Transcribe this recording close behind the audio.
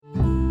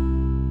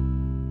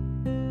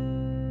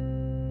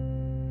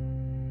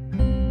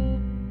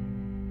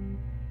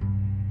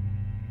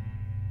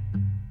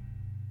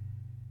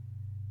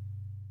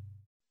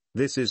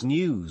This is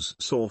News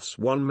Source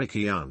 1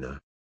 Mikiana.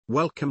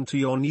 Welcome to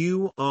your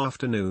new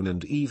afternoon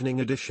and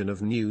evening edition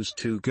of News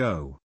to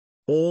Go.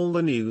 All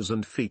the news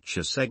and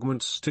feature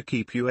segments to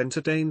keep you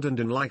entertained and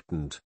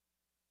enlightened.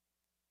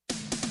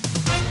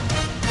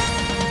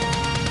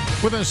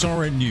 With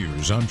SRN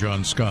News, I'm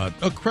John Scott.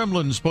 A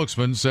Kremlin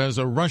spokesman says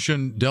a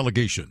Russian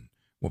delegation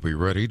will be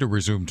ready to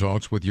resume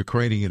talks with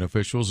Ukrainian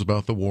officials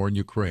about the war in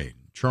Ukraine.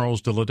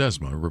 Charles de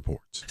Ledesma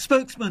reports.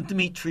 Spokesman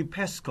Dmitry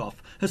Peskov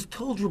has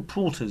told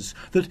reporters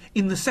that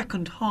in the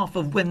second half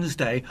of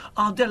Wednesday,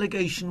 our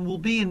delegation will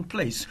be in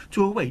place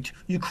to await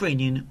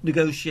Ukrainian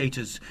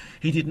negotiators.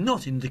 He did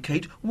not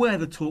indicate where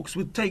the talks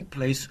would take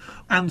place,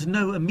 and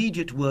no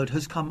immediate word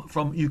has come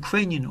from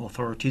Ukrainian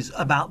authorities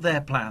about their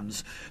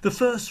plans. The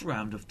first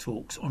round of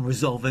talks on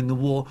resolving the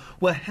war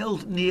were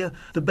held near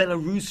the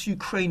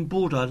Belarus-Ukraine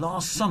border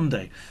last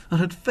Sunday and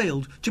had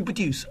failed to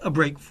produce a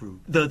breakthrough,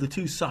 though the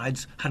two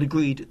sides had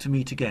agreed to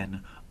meet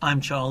again.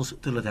 I'm Charles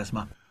de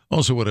Ledesma.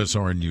 Also at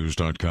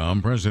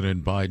srnnews.com,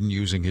 President Biden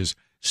using his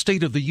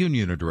State of the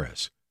Union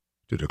address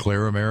to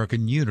declare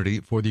American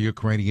unity for the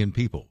Ukrainian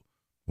people.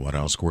 White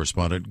House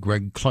correspondent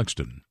Greg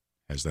Clugston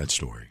has that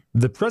story.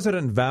 The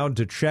president vowed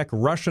to check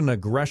Russian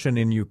aggression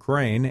in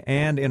Ukraine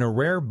and, in a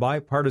rare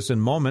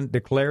bipartisan moment,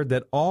 declared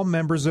that all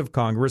members of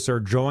Congress are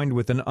joined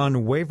with an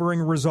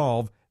unwavering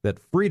resolve that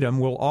freedom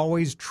will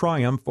always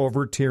triumph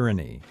over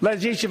tyranny.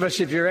 Let each of us,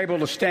 if you're able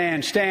to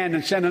stand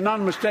and send an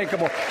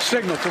unmistakable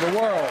signal to the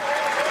world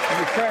of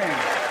Ukraine.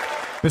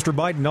 Mr.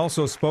 Biden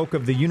also spoke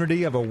of the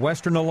unity of a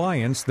Western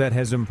alliance that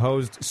has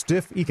imposed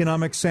stiff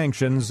economic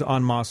sanctions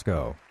on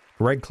Moscow.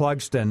 Greg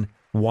Clugston,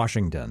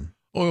 Washington.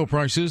 Oil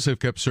prices have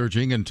kept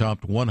surging and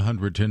topped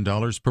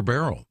 $110 per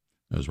barrel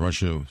as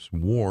Russia's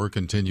war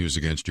continues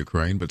against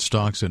Ukraine, but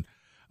stocks and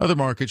other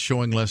markets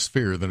showing less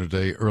fear than a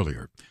day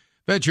earlier.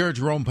 Fed Chair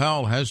Jerome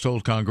Powell has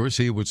told Congress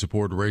he would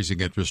support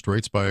raising interest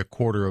rates by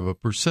 0.25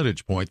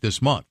 percentage point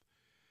this month.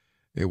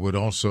 It would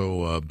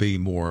also be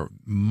more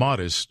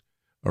modest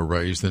a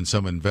raise than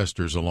some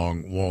investors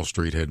along Wall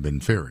Street had been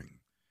fearing.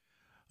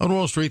 On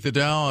Wall Street, the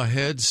Dow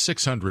ahead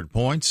 600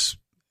 points,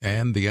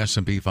 and the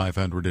S&P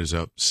 500 is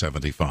up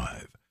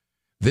 75.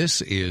 This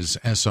is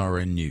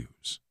SRN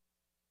News.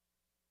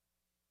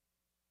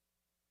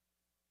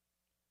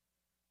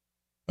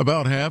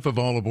 About half of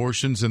all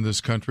abortions in this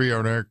country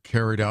are now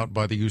carried out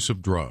by the use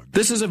of drugs.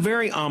 This is a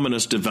very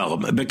ominous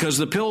development because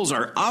the pills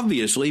are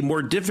obviously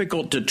more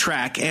difficult to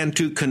track and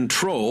to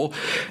control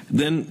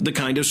than the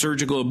kind of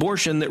surgical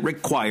abortion that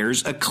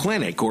requires a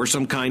clinic or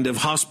some kind of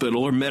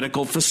hospital or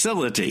medical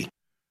facility.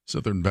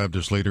 Southern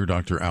Baptist leader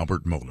Dr.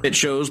 Albert Mohler. It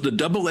shows the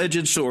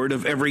double-edged sword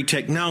of every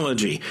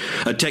technology.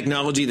 A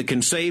technology that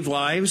can save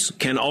lives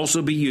can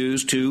also be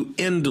used to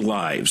end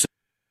lives.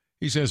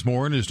 He says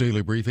more in his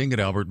daily briefing at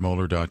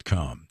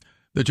albertmohler.com.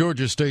 The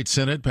Georgia State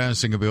Senate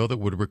passing a bill that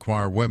would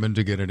require women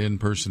to get an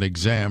in-person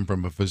exam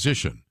from a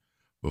physician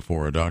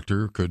before a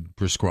doctor could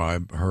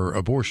prescribe her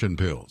abortion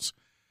pills.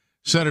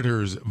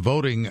 Senators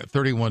voting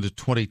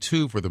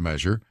 31-22 for the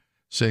measure,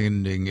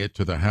 sending it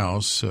to the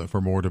House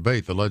for more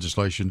debate. The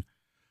legislation,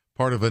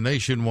 part of a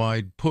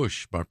nationwide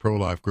push by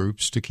pro-life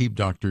groups to keep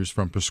doctors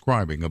from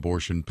prescribing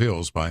abortion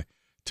pills by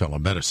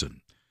telemedicine.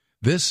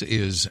 This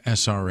is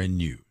SRN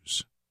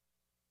News.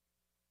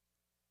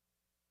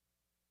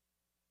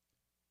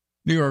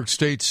 New York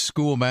State's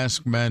school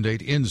mask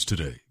mandate ends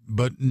today,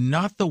 but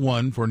not the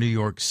one for New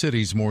York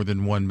City's more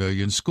than 1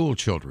 million school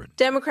children.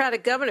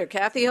 Democratic Governor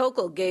Kathy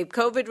Hochul gave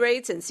COVID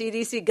rates and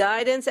CDC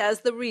guidance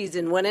as the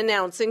reason when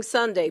announcing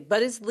Sunday,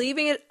 but is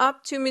leaving it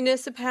up to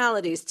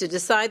municipalities to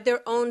decide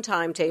their own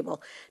timetable.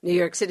 New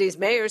York City's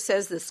mayor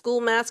says the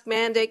school mask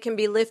mandate can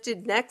be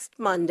lifted next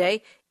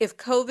Monday if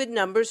COVID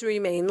numbers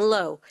remain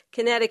low.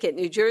 Connecticut,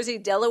 New Jersey,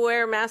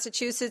 Delaware,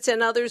 Massachusetts,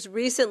 and others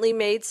recently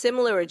made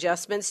similar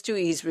adjustments to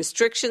ease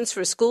restrictions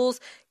for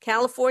schools.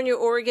 California,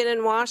 Oregon,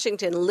 and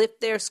Washington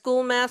lift their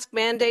school mask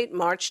mandate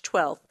March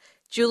 12th.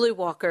 Julie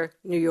Walker,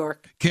 New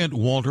York. Kent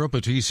Waldrop,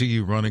 a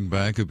TCU running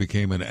back who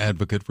became an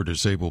advocate for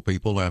disabled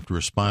people after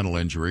a spinal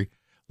injury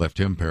left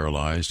him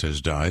paralyzed,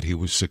 has died. He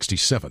was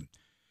 67.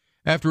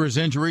 After his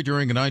injury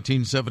during a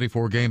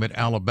 1974 game at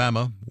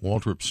Alabama,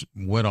 Waldrop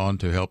went on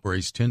to help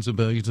raise tens of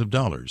millions of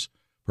dollars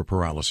for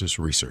paralysis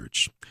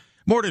research.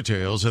 More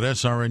details at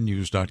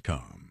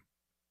srnnews.com.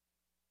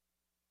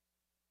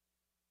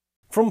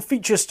 From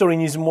Feature Story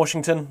News in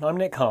Washington, I'm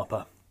Nick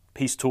Harper.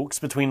 Peace talks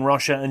between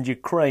Russia and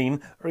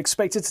Ukraine are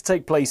expected to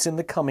take place in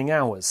the coming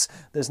hours.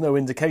 There's no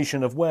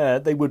indication of where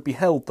they would be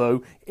held,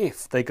 though,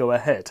 if they go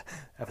ahead.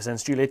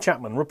 FSN's Julia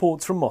Chapman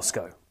reports from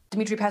Moscow.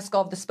 Dmitry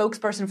Peskov, the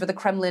spokesperson for the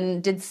Kremlin,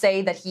 did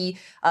say that he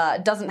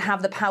doesn't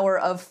have the power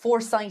of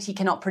foresight. He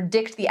cannot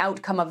predict the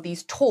outcome of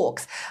these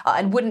talks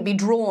and wouldn't be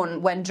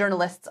drawn when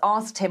journalists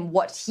asked him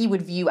what he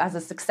would view as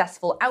a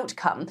successful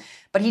outcome.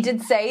 But he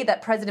did say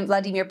that President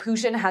Vladimir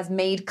Putin has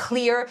made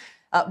clear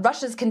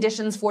Russia's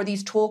conditions for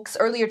these talks.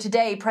 Earlier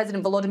today,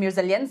 President Volodymyr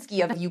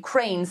Zelensky of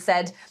Ukraine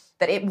said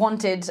that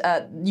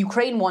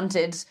Ukraine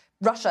wanted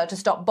Russia to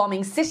stop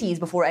bombing cities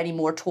before any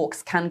more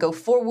talks can go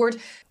forward.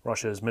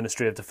 Russia's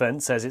Ministry of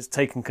Defense says it's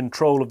taken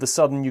control of the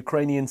southern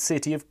Ukrainian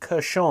city of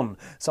Kherson,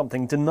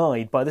 something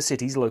denied by the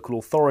city's local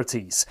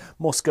authorities.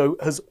 Moscow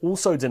has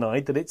also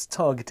denied that it's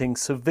targeting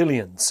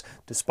civilians,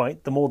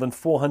 despite the more than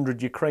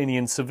 400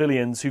 Ukrainian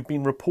civilians who've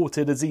been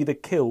reported as either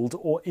killed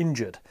or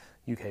injured.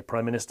 UK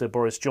Prime Minister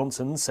Boris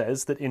Johnson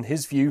says that, in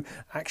his view,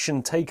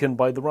 action taken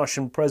by the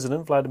Russian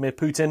President Vladimir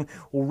Putin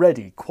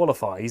already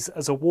qualifies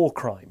as a war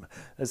crime.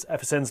 As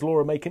FSN's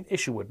Laura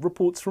Macon-Isherwood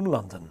reports from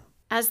London.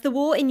 As the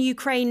war in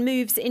Ukraine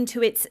moves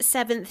into its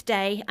 7th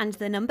day and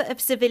the number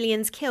of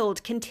civilians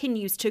killed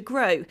continues to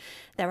grow,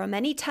 there are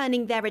many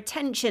turning their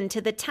attention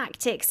to the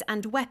tactics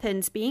and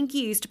weapons being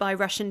used by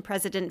Russian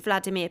President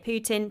Vladimir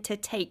Putin to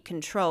take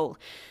control.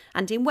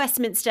 And in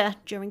Westminster,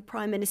 during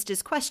Prime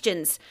Minister's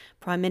questions,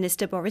 Prime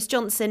Minister Boris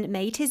Johnson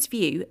made his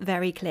view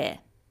very clear.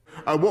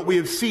 What we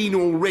have seen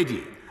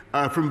already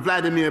from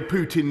Vladimir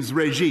Putin's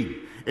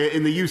regime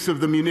in the use of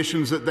the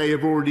munitions that they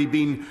have already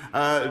been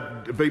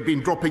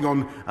dropping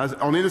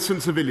on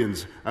innocent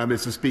civilians,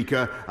 Mr.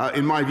 Speaker,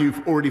 in my view,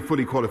 already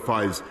fully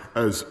qualifies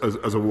as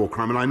a war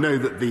crime. And I know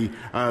that the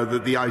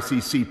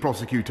ICC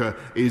prosecutor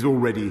is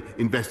already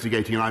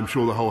investigating, and I'm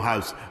sure the whole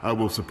House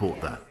will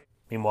support that.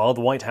 Meanwhile,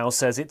 the White House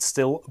says it's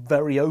still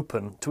very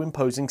open to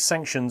imposing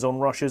sanctions on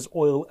Russia's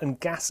oil and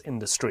gas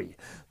industry.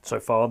 So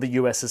far, the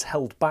US has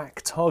held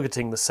back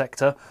targeting the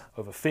sector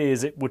over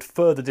fears it would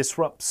further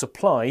disrupt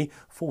supply,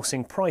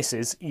 forcing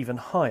prices even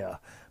higher.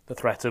 The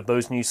threat of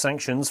those new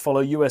sanctions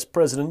follow US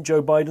President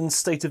Joe Biden's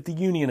State of the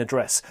Union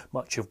address,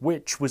 much of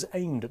which was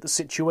aimed at the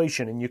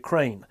situation in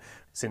Ukraine.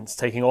 Since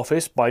taking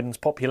office, Biden's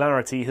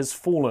popularity has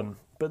fallen.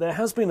 But there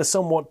has been a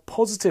somewhat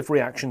positive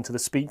reaction to the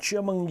speech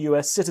among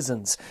US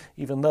citizens,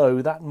 even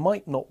though that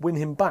might not win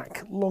him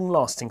back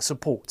long-lasting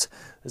support,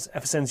 as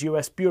FSN's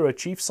US Bureau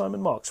Chief Simon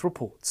Marks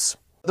reports.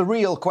 The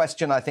real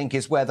question, I think,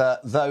 is whether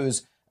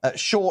those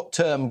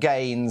short-term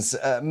gains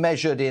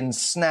measured in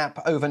snap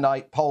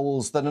overnight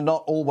polls that are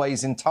not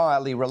always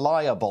entirely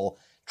reliable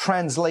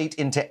translate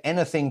into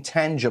anything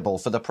tangible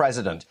for the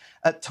president.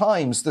 At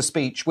times, the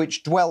speech,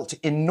 which dwelt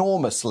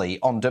enormously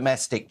on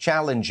domestic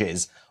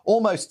challenges,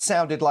 almost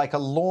sounded like a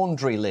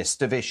laundry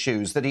list of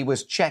issues that he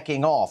was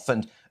checking off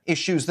and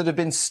issues that have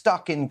been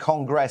stuck in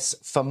Congress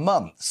for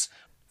months.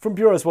 From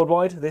Bureaus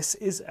Worldwide, this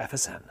is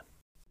FSN.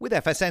 With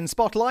FSN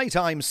Spotlight,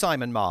 I'm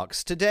Simon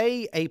Marks.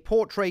 Today, a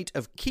portrait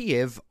of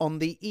Kyiv on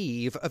the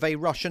eve of a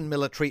Russian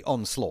military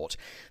onslaught.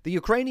 The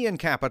Ukrainian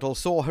capital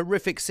saw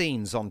horrific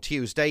scenes on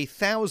Tuesday.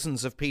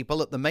 Thousands of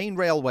people at the main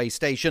railway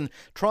station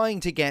trying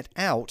to get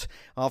out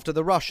after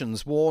the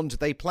Russians warned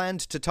they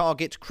planned to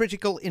target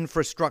critical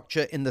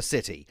infrastructure in the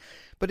city.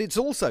 But it's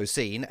also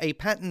seen a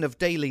pattern of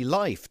daily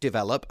life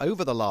develop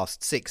over the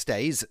last 6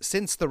 days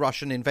since the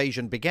Russian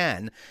invasion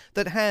began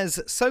that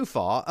has, so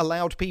far,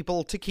 allowed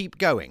people to keep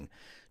going.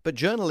 But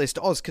journalist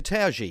Oz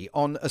Katerji,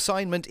 on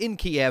assignment in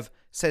Kiev,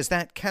 says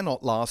that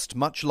cannot last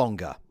much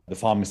longer. The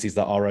pharmacies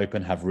that are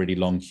open have really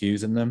long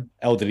queues in them.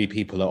 Elderly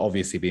people are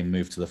obviously being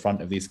moved to the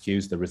front of these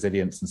queues. The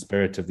resilience and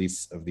spirit of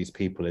these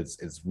people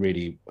is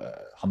really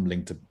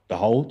humbling to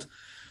behold.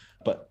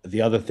 But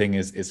the other thing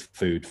is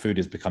food. Food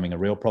is becoming a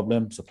real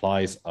problem.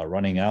 Supplies are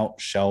running out.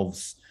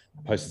 Shelves,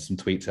 I posted some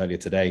tweets earlier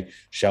today.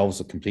 Shelves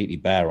are completely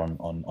bare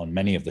on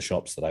many of the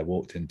shops that I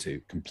walked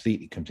into,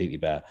 completely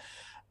bare.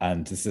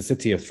 And this is a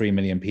city of 3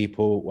 million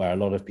people where a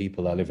lot of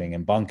people are living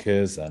in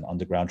bunkers and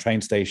underground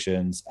train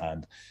stations,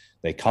 and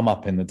they come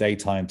up in the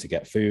daytime to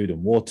get food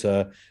and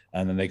water,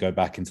 and then they go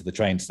back into the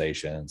train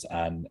stations.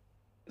 And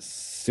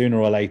sooner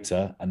or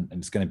later, and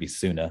it's going to be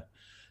sooner,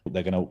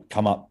 they're going to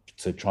come up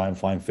to try and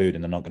find food,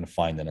 and they're not going to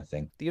find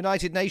anything. The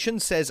United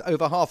Nations says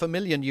over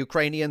 500,000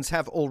 Ukrainians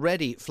have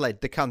already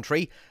fled the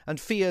country and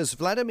fears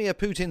Vladimir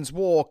Putin's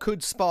war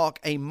could spark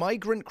a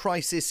migrant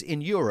crisis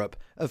in Europe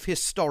of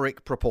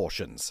historic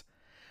proportions.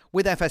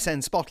 With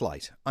FSN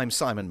Spotlight, I'm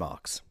Simon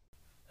Marks.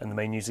 And the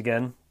main news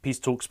again. Peace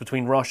talks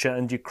between Russia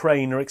and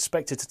Ukraine are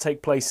expected to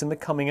take place in the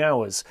coming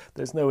hours.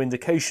 There's no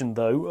indication,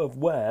 though, of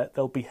where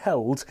they'll be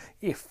held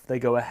if they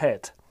go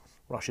ahead.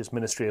 Russia's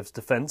Ministry of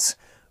Defense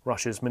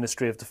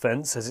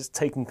says it's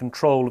taken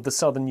control of the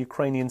southern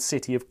Ukrainian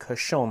city of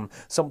Kherson,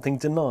 something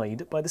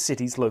denied by the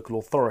city's local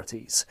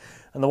authorities.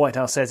 And the White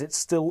House says it's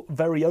still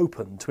very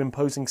open to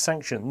imposing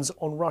sanctions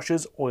on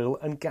Russia's oil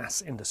and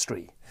gas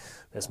industry.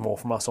 There's more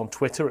from us on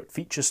Twitter at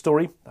Feature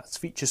Story. That's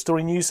Feature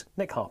Story News.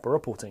 Nick Harper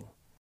reporting.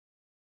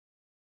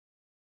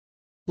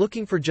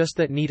 Looking for just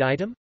that neat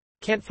item?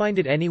 Can't find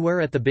it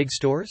anywhere at the big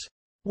stores?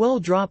 Well,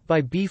 drop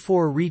by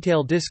B4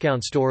 Retail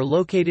Discount Store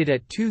located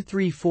at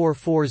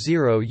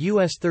 23440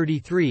 US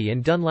 33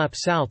 in Dunlap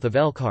south of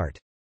Elkhart.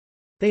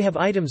 They have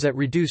items at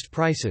reduced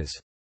prices.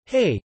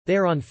 Hey,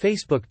 they're on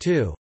Facebook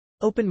too.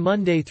 Open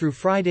Monday through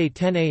Friday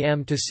 10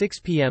 a.m. to 6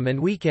 p.m. and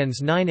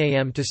weekends 9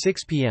 a.m. to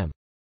 6 p.m.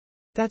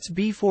 That's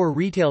B4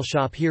 Retail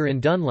Shop here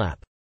in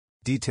Dunlap.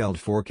 Detailed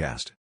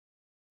forecast.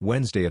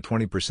 Wednesday a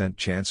 20%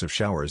 chance of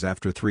showers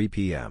after 3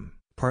 p.m.,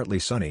 partly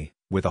sunny,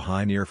 with a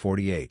high near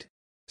 48.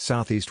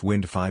 Southeast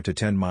wind 5 to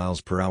 10 miles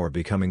per hour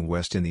becoming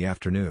west in the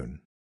afternoon.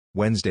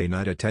 Wednesday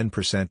night a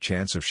 10%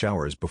 chance of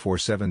showers before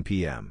 7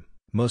 p.m.,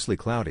 mostly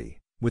cloudy,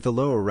 with a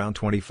low around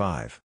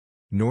 25.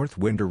 North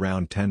wind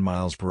around 10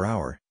 miles per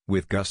hour,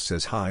 with gusts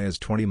as high as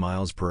 20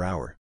 miles per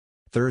hour.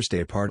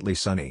 Thursday partly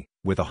sunny,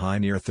 with a high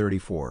near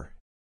 34.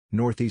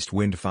 Northeast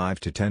wind 5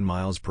 to 10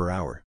 miles per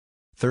hour.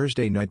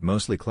 Thursday night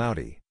mostly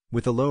cloudy,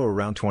 with a low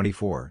around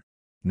 24.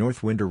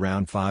 North wind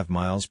around 5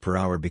 miles per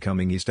hour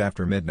becoming east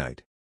after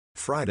midnight.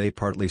 Friday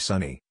partly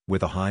sunny,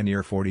 with a high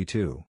near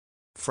 42.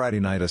 Friday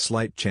night a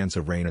slight chance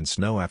of rain and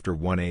snow after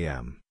 1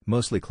 a.m.,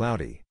 mostly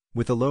cloudy,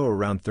 with a low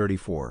around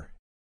 34.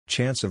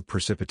 Chance of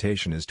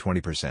precipitation is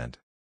 20%.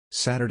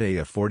 Saturday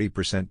a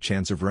 40%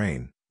 chance of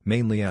rain,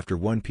 mainly after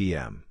 1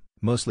 p.m.,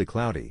 mostly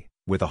cloudy,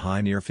 with a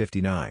high near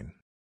 59.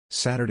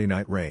 Saturday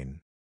night rain.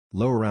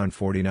 Low around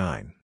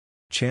 49.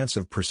 Chance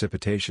of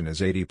precipitation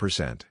is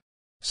 80%.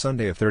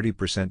 Sunday a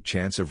 30%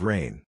 chance of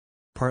rain.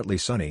 Partly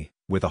sunny,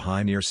 with a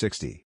high near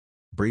 60.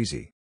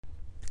 Breezy.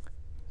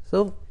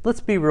 So let's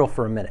be real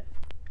for a minute.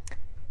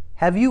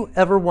 Have you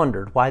ever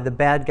wondered why the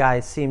bad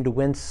guys seem to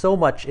win so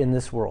much in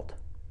this world?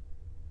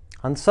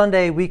 On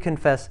Sunday, we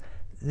confess,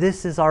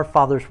 this is our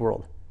Father's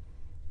world.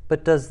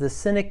 But does the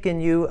cynic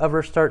in you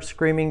ever start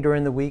screaming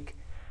during the week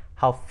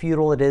how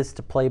futile it is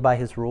to play by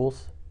his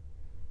rules?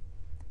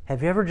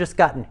 Have you ever just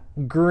gotten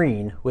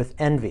green with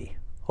envy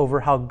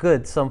over how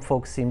good some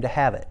folks seem to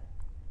have it?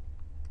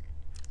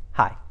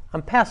 Hi,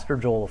 I'm Pastor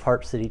Joel of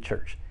Heart City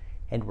Church,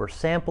 and we're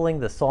sampling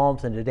the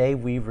Psalms, and today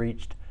we've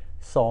reached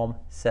Psalm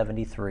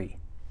 73.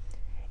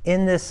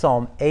 In this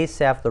psalm,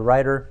 Asaph, the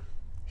writer,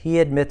 he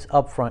admits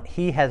up front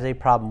he has a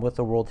problem with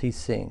the world he's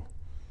seeing.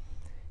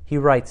 He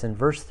writes in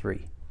verse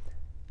 3,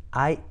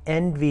 I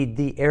envied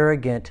the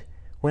arrogant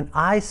when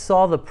I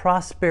saw the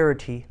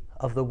prosperity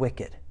of the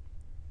wicked.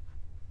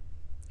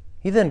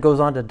 He then goes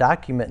on to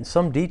document in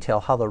some detail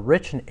how the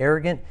rich and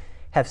arrogant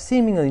have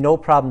seemingly no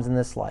problems in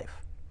this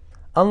life.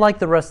 Unlike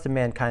the rest of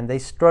mankind, they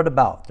strut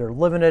about, they're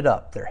living it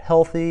up, they're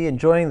healthy,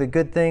 enjoying the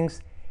good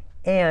things,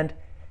 and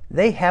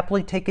they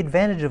happily take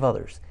advantage of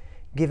others,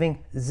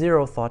 giving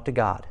zero thought to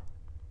God.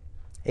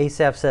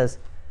 Asaph says,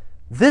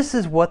 this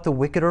is what the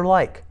wicked are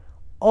like,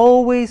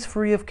 always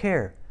free of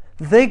care.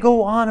 They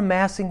go on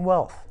amassing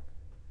wealth.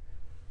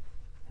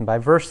 And by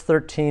verse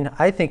 13,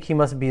 I think he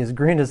must be as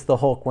green as the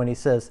Hulk when he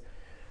says,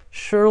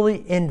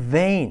 surely in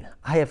vain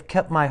I have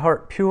kept my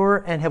heart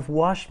pure and have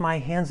washed my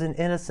hands in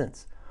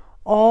innocence.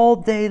 All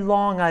day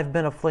long I've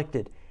been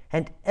afflicted,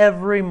 and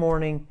every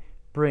morning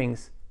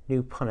brings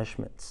new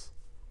punishments.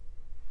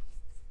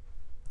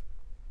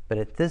 But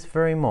at this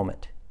very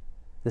moment,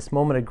 this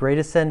moment of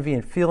greatest envy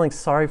and feeling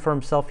sorry for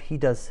himself, he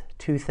does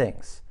two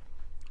things.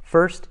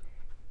 First,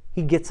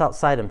 he gets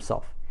outside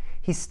himself.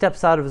 He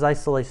steps out of his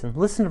isolation.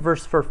 Listen to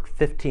verse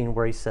 15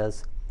 where he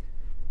says,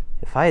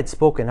 if I had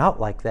spoken out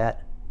like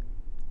that,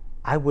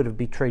 I would have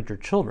betrayed your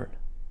children.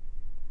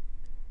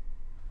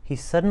 He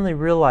suddenly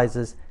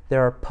realizes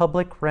there are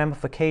public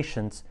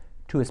ramifications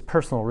to his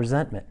personal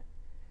resentment.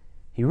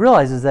 He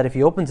realizes that if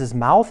he opens his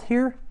mouth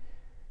here,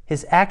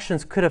 his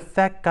actions could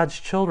affect God's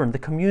children, the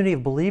community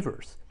of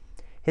believers.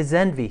 His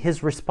envy,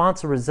 his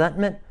response of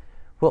resentment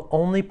will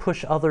only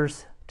push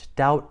others to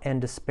doubt and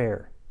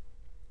despair.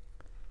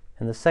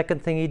 And the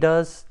second thing he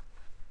does,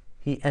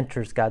 he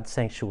enters God's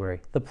sanctuary,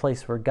 the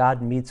place where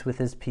God meets with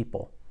his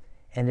people.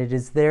 And it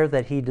is there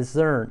that he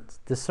discerns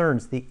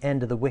the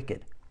end of the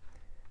wicked.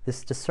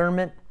 This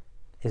discernment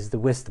is the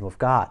wisdom of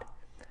God.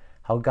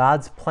 How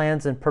God's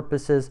plans and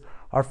purposes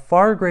are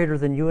far greater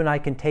than you and I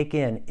can take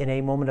in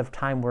a moment of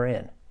time we're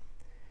in.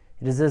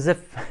 It is as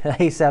if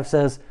Asaph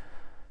says,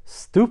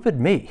 stupid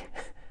me.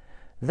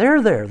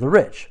 They're there, the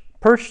rich,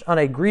 perched on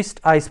a greased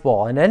ice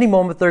ball, and any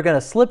moment they're going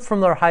to slip from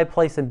their high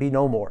place and be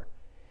no more.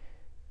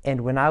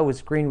 And when I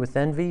was green with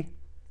envy,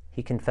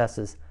 he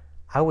confesses,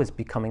 I was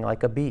becoming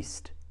like a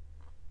beast.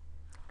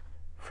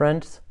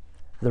 Friends,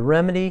 the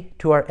remedy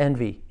to our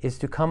envy is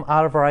to come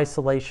out of our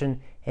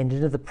isolation and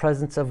into the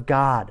presence of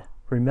God,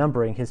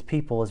 remembering his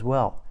people as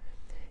well.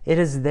 It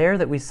is there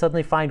that we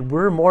suddenly find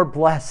we're more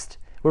blessed.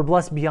 We're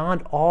blessed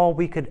beyond all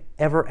we could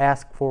ever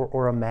ask for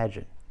or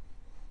imagine.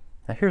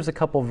 Now here's a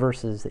couple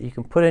verses that you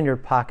can put in your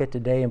pocket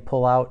today and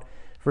pull out.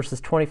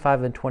 Verses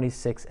 25 and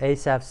 26,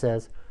 Asaph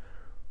says,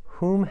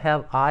 whom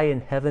have I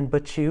in heaven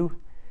but you?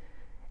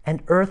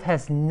 And earth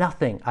has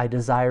nothing I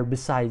desire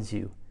besides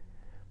you.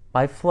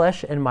 My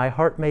flesh and my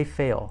heart may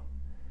fail,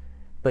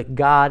 but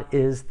God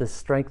is the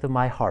strength of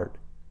my heart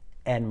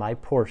and my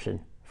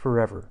portion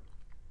forever.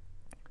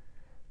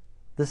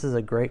 This is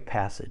a great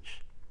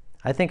passage.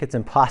 I think it's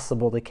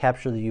impossible to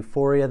capture the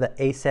euphoria that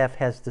Asaph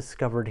has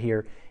discovered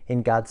here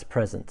in God's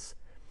presence.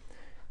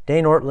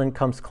 Dane Ortlund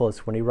comes close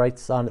when he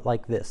writes on it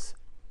like this: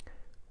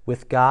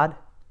 with God,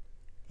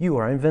 you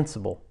are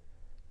invincible.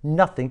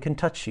 Nothing can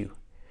touch you.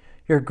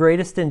 Your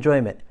greatest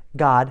enjoyment,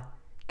 God,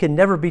 can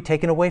never be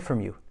taken away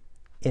from you.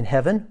 In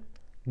heaven,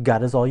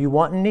 God is all you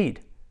want and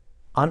need.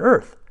 On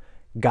earth,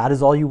 God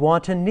is all you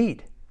want and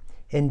need.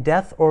 In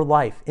death or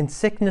life, in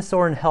sickness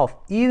or in health,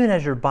 even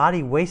as your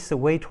body wastes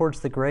away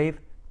towards the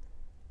grave,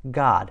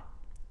 God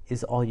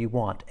is all you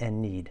want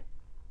and need.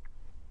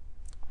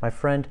 My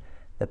friend,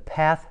 the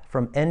path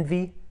from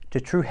envy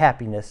to true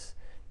happiness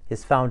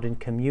is found in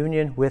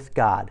communion with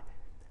God.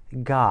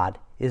 God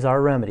is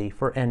our remedy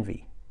for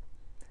envy.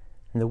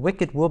 And the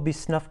wicked will be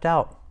snuffed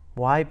out.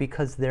 Why?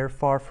 Because they're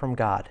far from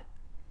God.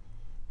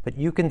 But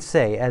you can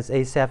say, as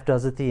Asaph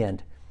does at the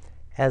end,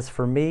 "As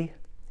for me,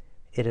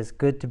 it is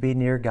good to be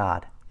near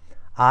God.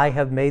 I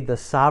have made the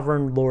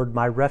sovereign Lord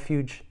my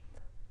refuge.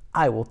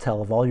 I will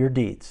tell of all your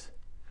deeds."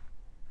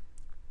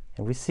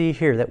 And we see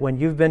here that when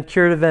you've been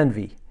cured of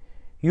envy,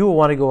 you will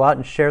want to go out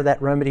and share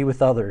that remedy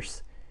with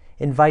others.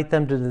 Invite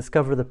them to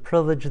discover the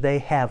privilege they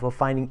have of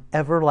finding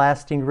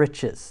everlasting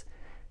riches,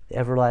 the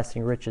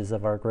everlasting riches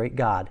of our great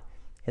God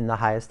in the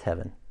highest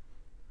heaven.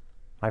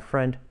 My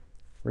friend,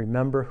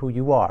 remember who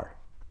you are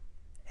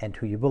and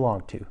who you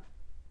belong to.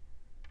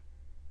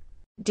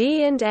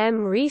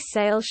 D&M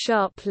Resale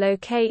Shop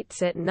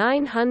locates at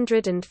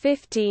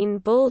 915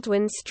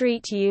 Baldwin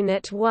Street,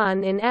 Unit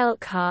 1 in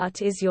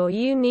Elkhart is your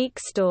unique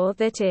store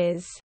that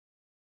is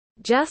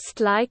just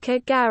like a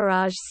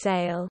garage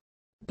sale,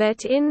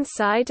 but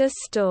inside a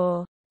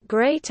store.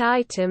 Great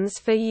items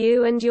for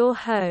you and your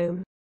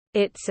home.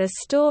 It's a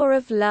store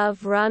of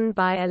love run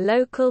by a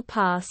local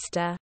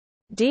pastor.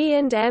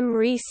 D&M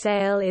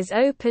Resale is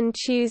open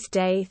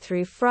Tuesday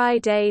through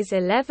Fridays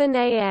 11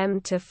 a.m.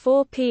 to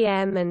 4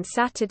 p.m. and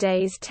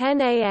Saturdays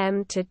 10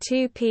 a.m. to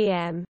 2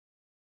 p.m.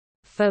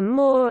 For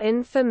more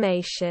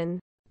information,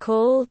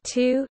 call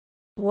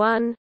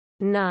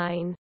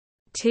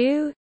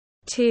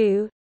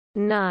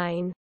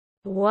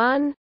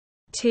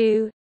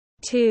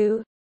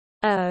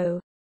 219-229-1220.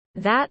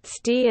 That's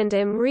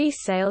D&M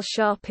Resale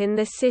Shop in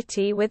the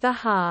city with a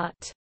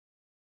heart.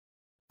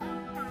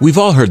 We've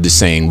all heard the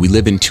saying, we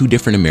live in two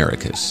different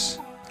Americas.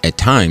 At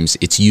times,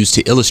 it's used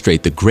to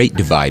illustrate the great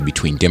divide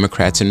between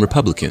Democrats and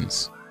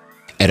Republicans.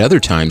 At other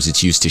times,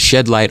 it's used to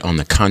shed light on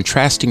the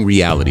contrasting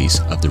realities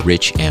of the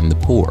rich and the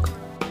poor.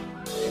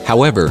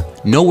 However,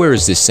 nowhere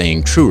is this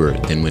saying truer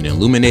than when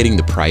illuminating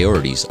the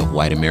priorities of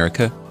white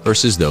America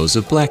versus those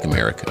of black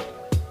America.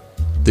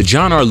 The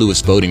John R. Lewis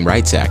Voting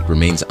Rights Act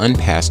remains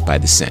unpassed by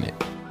the Senate.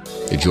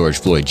 The George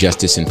Floyd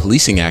Justice and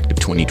Policing Act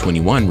of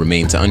 2021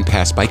 remains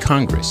unpassed by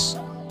Congress.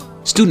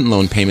 Student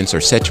loan payments are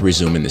set to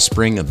resume in the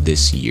spring of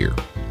this year.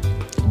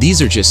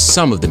 These are just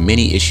some of the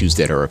many issues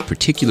that are of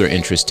particular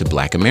interest to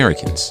Black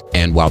Americans.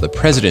 And while the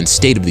President's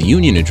State of the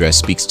Union address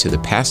speaks to the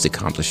past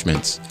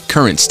accomplishments,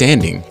 current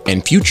standing,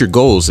 and future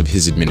goals of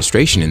his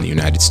administration in the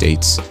United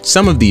States,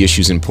 some of the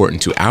issues important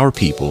to our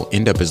people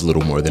end up as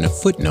little more than a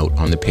footnote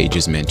on the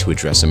pages meant to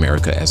address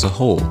America as a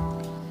whole.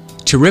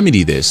 To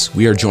remedy this,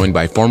 we are joined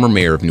by former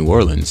mayor of New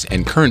Orleans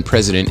and current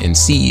president and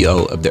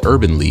CEO of the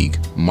Urban League,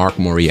 Marc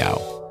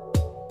Morial.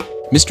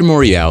 Mr.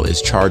 Morial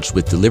is charged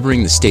with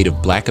delivering the State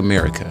of Black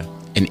America,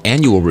 an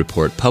annual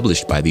report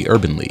published by the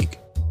Urban League.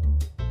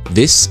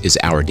 This is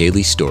Our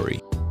Daily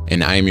Story,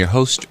 and I am your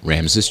host,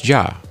 Ramses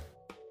Ja.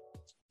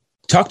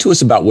 Talk to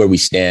us about where we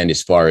stand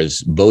as far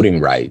as voting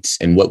rights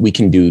and what we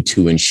can do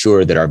to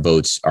ensure that our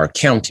votes are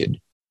counted.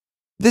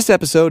 This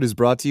episode is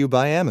brought to you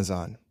by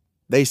Amazon.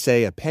 They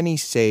say a penny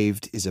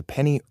saved is a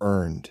penny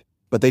earned,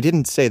 but they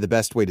didn't say the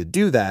best way to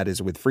do that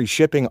is with free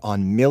shipping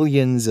on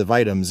millions of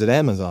items at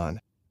Amazon.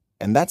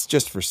 And that's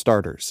just for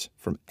starters.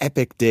 From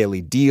epic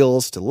daily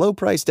deals to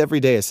low-priced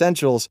everyday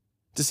essentials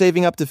to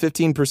saving up to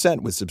 15%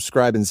 with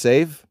Subscribe and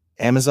Save,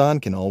 Amazon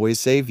can always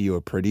save you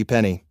a pretty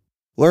penny.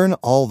 Learn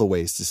all the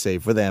ways to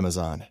save with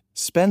Amazon.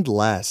 Spend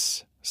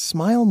less.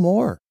 Smile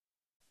more.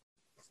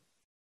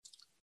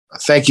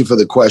 Thank you for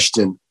the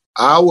question.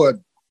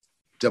 Our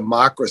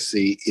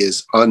democracy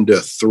is under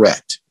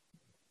threat.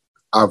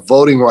 Our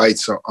voting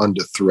rights are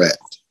under threat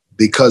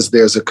because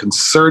there's a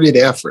concerted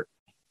effort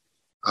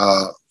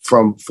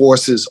from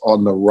forces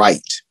on the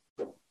right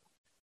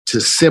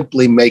to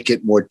simply make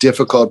it more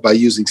difficult by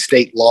using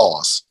state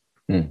laws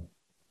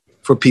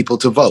for people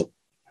to vote.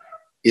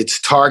 It's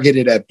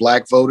targeted at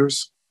Black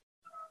voters,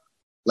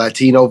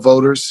 Latino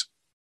voters,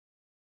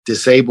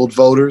 disabled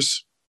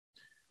voters.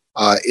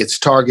 It's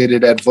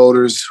targeted at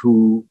voters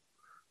who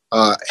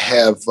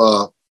have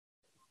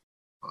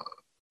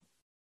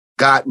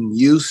gotten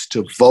used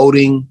to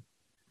voting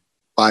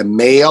by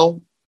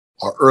mail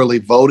or early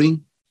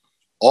voting.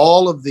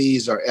 All of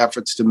these are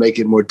efforts to make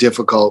it more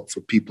difficult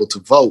for people to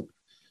vote.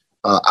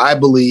 I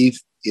believe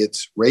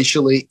it's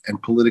racially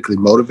and politically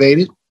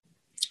motivated,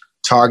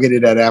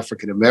 targeted at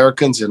African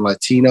Americans and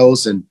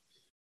Latinos and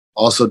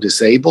also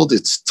disabled.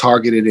 It's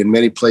targeted in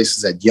many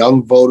places at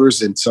young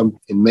voters and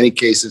in many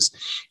cases,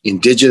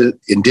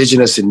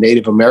 indigenous and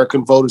Native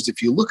American voters.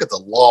 If you look at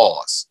the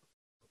laws,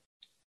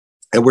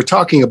 and we're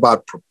talking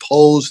about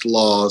proposed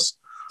laws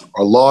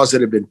or laws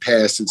that have been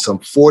passed in some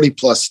 40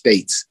 plus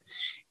states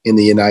in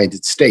the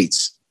United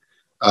States.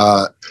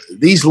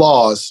 These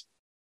laws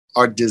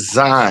are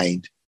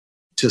designed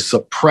to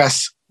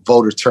suppress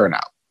voter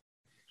turnout.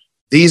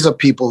 These are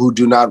people who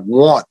do not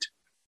want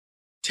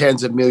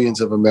tens of millions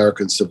of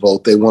Americans to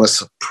vote. They want to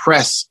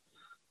suppress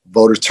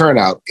voter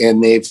turnout,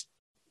 and they've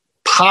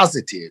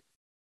posited,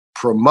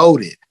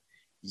 promoted,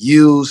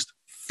 used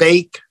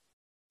fake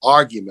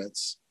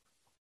arguments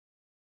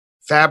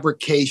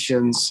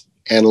fabrications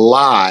and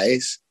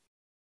lies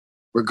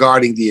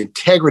regarding the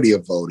integrity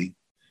of voting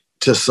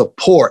to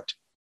support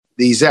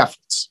these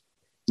efforts.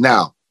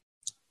 Now,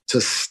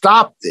 to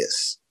stop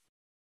this,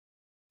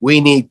 we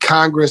need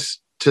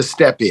Congress to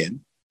step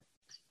in.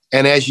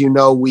 And as you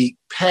know, we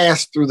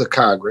passed through the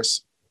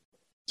Congress,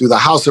 through the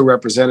House of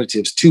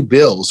Representatives, 2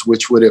 bills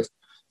which would have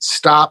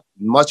stopped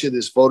much of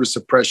this voter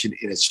suppression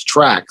in its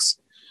tracks.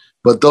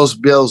 But those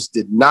bills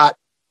did not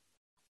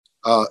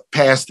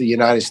pass the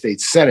United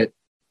States Senate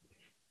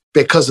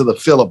because of the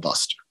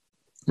filibuster.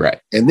 Right.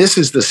 And this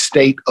is the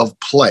state of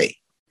play.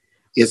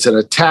 It's an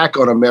attack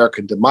on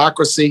American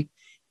democracy.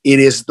 It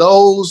is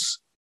those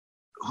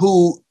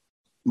who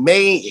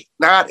may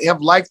not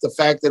have liked the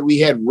fact that we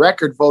had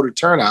record voter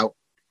turnout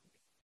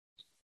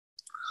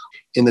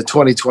in the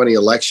 2020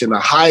 election, the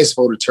highest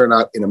voter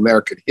turnout in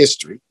American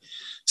history.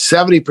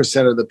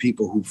 70% of the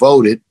people who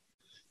voted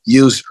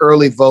used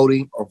early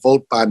voting or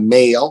vote by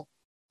mail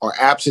or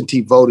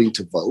absentee voting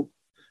to vote.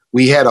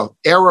 We had an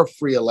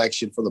error-free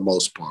election for the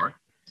most part.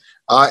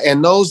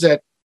 And those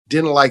that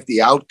didn't like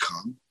the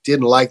outcome,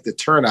 didn't like the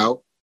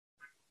turnout,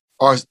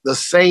 are the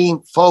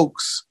same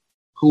folks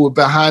who were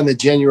behind the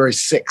January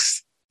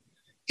 6th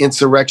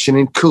insurrection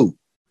and coup.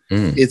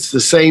 It's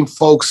the same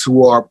folks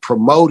who are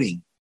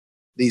promoting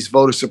these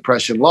voter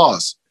suppression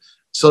laws.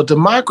 So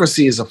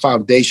democracy is a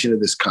foundation of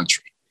this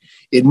country.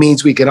 It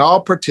means we can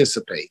all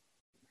participate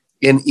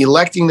in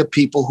electing the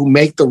people who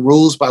make the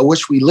rules by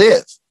which we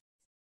live.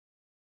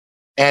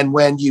 And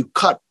when you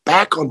cut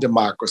back on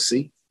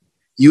democracy,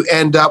 you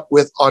end up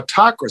with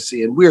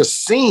autocracy. And we're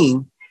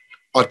seeing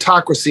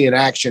autocracy in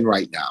action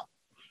right now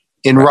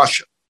in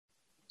Russia.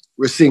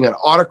 We're seeing an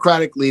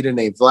autocratic leader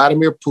named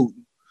Vladimir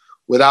Putin,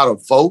 without a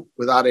vote,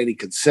 without any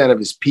consent of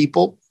his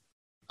people,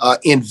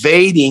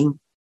 invading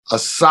a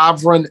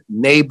sovereign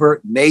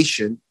neighbor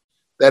nation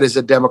that is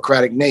a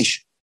democratic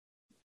nation.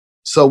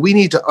 So we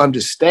need to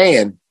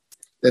understand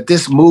that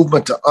this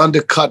movement to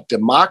undercut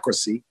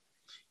democracy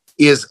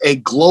is a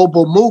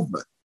global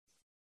movement.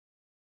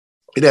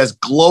 It has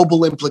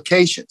global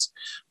implications.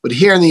 But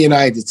here in the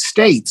United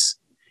States,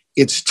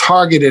 it's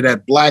targeted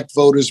at Black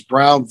voters,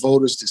 brown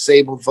voters,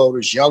 disabled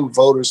voters, young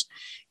voters,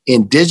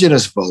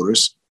 indigenous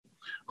voters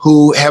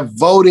who have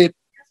voted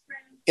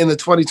in the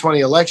 2020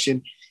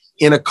 election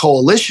in a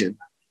coalition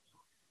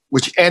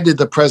which ended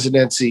the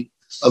presidency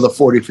of the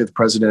 45th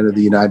president of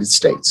the United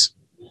States.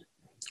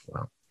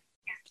 Wow.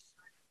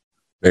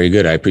 Very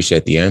good. I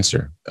appreciate the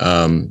answer.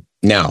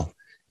 Now,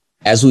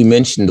 as we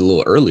mentioned a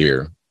little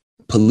earlier,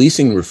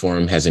 policing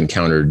reform has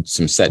encountered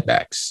some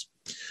setbacks.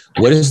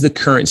 What is the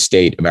current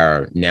state of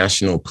our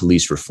National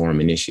Police Reform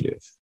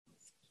Initiative?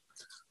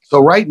 So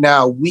right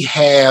now we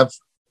have,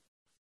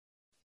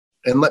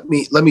 and let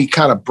me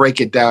kind of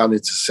break it down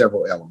into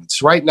several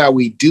elements. Right now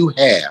we do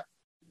have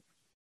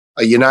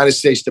a United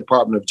States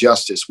Department of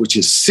Justice, which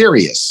is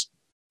serious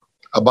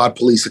about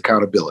police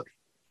accountability.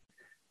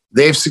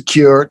 They've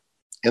secured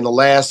in the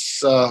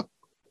last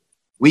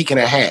week and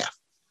a half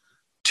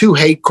 2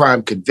 hate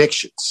crime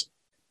convictions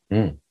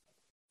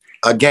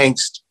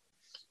against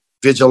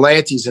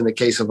vigilantes in the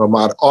case of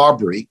Ahmaud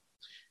Arbery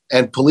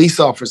and police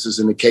officers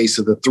in the case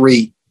of the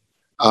 3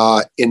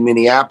 in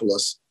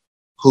Minneapolis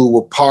who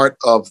were part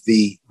of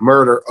the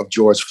murder of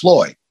George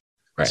Floyd.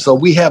 Right. So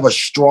we have a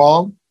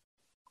strong,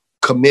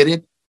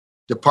 committed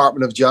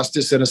Department of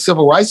Justice and a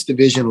civil rights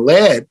division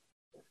led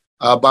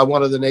by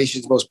one of the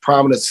nation's most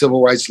prominent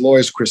civil rights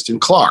lawyers, Kristen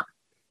Clark.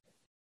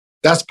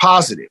 That's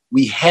positive.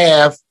 We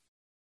have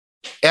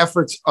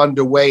efforts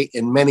underway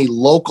in many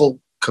local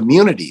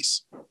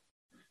communities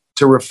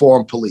to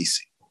reform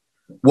policing.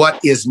 What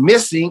is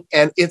missing,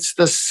 and it's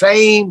the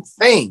same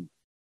thing,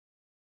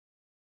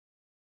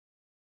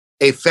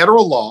 a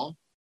federal law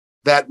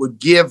that would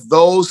give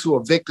those who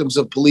are victims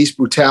of police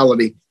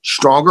brutality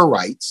stronger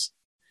rights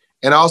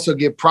and also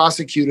give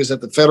prosecutors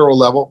at the federal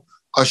level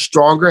a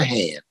stronger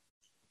hand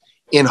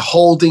in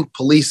holding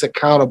police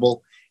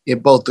accountable in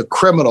both the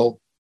criminal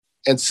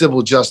and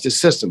civil justice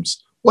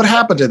systems. What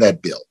happened to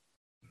that bill?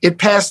 It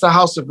passed the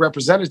House of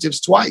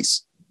Representatives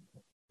twice.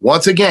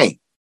 Once again,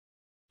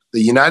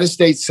 the United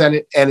States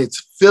Senate and its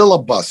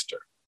filibuster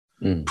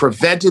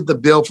prevented the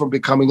bill from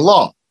becoming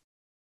law.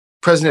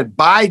 President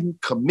Biden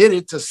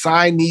committed to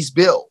sign these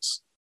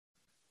bills,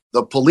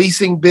 the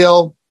policing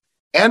bill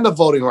and the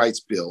voting rights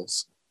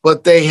bills,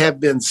 but they have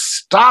been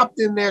stopped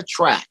in their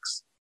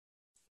tracks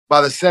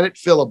by the Senate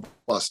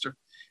filibuster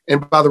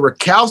and by the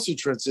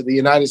recalcitrance of the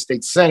United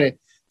States Senate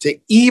to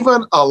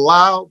even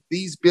allow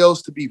these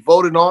bills to be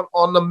voted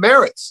on the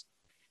merits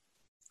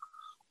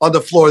on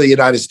the floor of the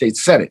United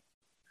States Senate.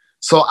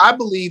 So I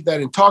believe that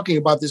in talking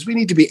about this, we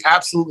need to be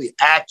absolutely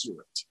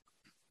accurate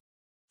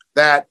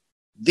that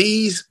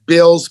these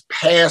bills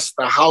passed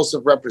the House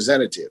of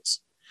Representatives.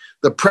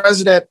 The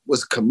president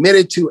was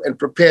committed to and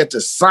prepared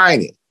to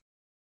sign it,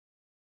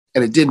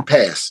 and it didn't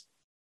pass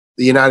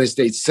the United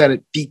States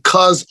Senate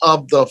because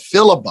of the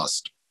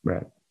filibuster.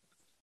 Right.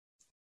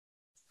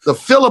 The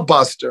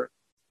filibuster,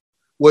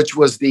 which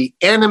was the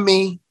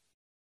enemy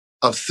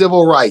of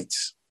civil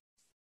rights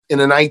in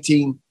the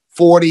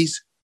 40s,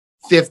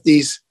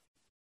 50s,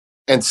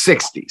 and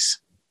 60s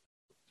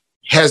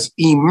has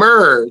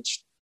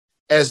emerged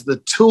as the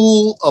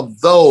tool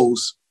of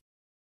those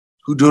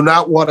who do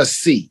not want to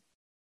see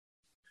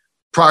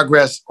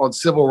progress on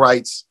civil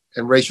rights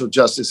and racial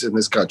justice in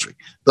this country.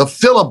 The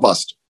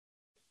filibuster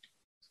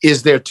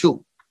is their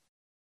tool.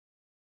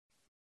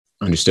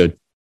 Understood.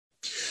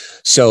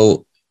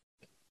 So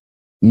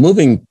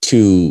moving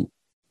to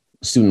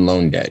student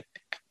loan debt,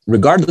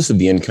 regardless of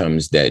the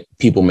incomes that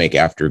people make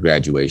after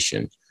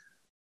graduation,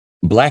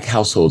 Black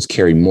households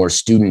carry more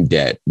student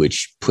debt,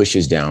 which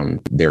pushes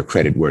down their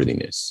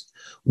creditworthiness.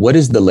 What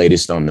is the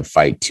latest on the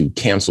fight to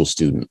cancel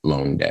student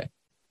loan debt?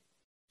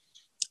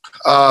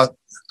 I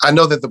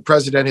know that the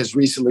president has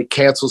recently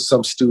canceled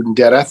some student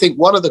debt. I think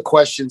one of the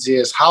questions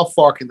is, how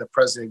far can the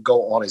president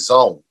go on his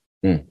own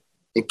in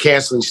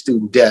canceling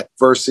student debt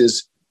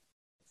versus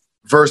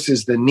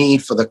the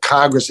need for the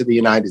Congress of the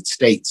United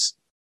States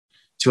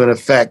to, in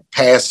effect,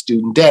 pass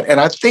student debt? And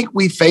I think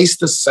we face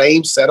the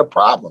same set of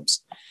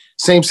problems,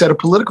 same set of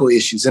political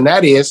issues, and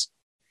that is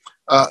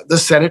the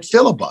Senate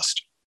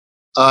filibuster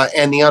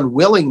and the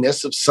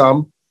unwillingness of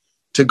some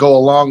to go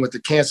along with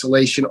the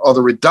cancellation or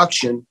the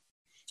reduction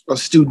of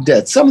student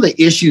debt. Some of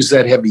the issues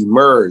that have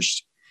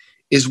emerged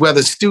is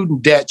whether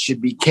student debt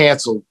should be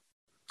canceled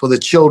for the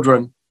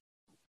children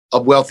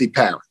of wealthy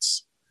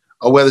parents,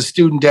 or whether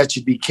student debt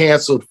should be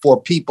canceled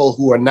for people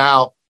who are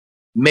now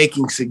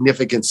making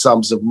significant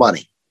sums of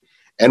money,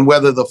 and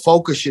whether the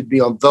focus should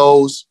be on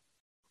those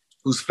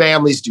whose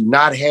families do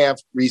not have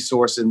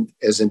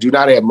resources and do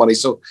not have money.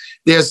 So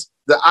there's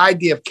the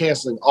idea of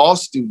canceling all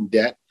student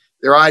debt.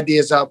 There are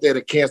ideas out there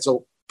to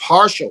cancel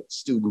partial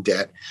student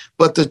debt.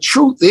 But the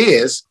truth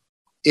is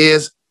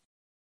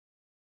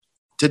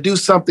to do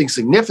something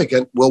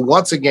significant will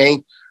once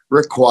again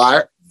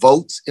require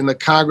votes in the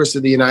Congress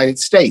of the United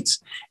States.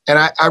 And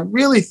I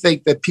really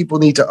think that people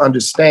need to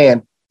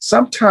understand,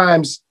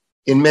 sometimes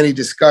in many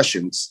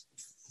discussions,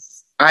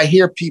 I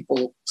hear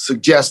people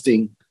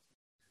suggesting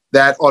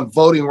that on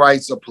voting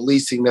rights or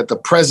policing, that the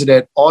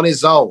president on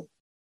his own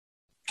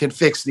can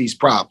fix these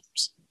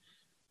problems.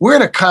 We're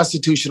in a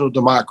constitutional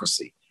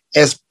democracy.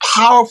 As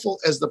powerful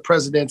as the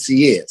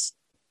presidency is,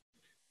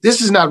 this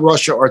is not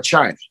Russia or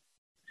China,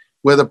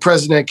 where the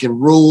president can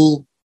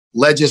rule,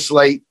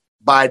 legislate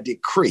by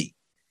decree.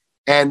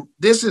 And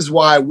this is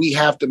why we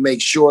have to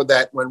make sure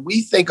that when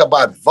we think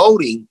about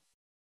voting,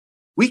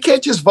 we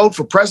can't just vote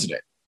for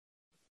president.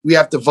 We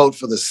have to vote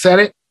for the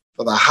Senate,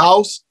 for the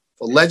House,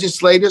 for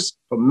legislators,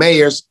 for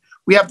mayors.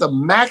 We have to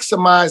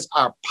maximize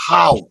our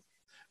power,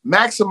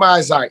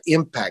 maximize our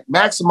impact,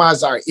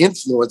 maximize our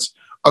influence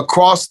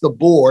across the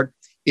board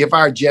if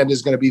our agenda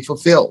is going to be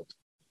fulfilled.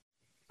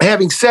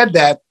 Having said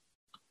that,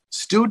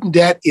 student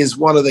debt is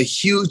one of the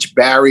huge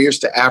barriers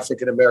to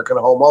African-American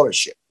home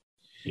ownership.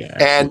 Yeah.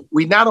 And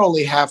we not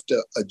only have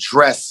to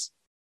address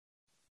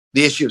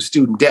the issue of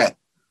student debt,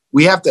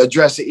 we have to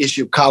address the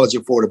issue of college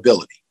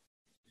affordability.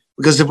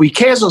 Because if we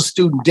cancel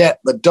student debt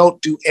but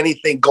don't do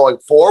anything going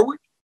forward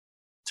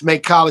to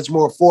make college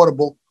more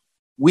affordable,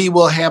 we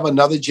will have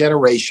another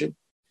generation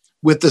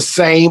with the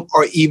same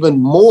or even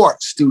more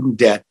student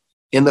debt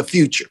in the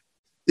future.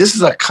 This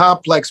is a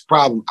complex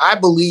problem. I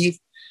believe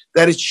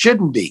that it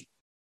shouldn't be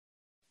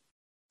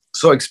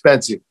so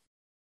expensive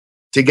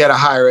to get a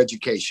higher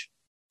education.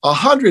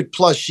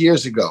 100+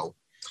 years ago,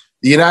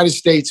 the United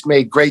States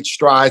made great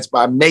strides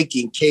by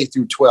making K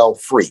through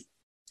 12 free.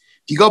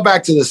 If you go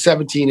back to the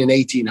 17 and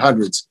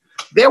 1800s,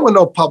 there were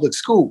no public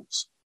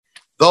schools.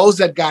 Those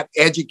that got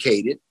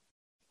educated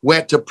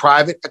went to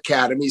private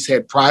academies,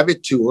 had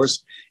private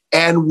tours,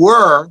 and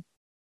were,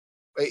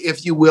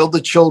 if you will,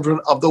 the children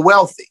of the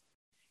wealthy.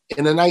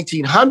 In the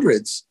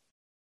 1900s,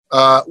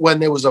 when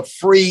there was a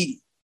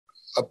free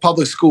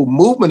public school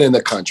movement in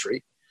the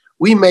country,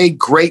 we made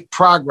great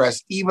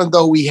progress, even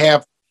though we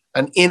have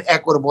an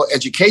inequitable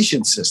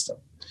education system.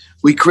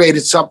 We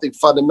created something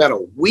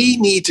fundamental. We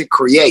need to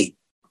create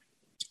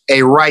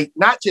a right,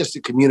 not just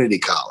a community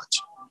college,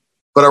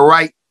 but a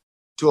right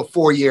to a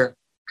 4-year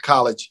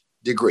college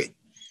degree.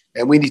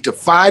 And we need to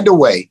find a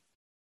way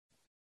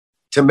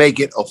to make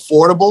it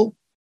affordable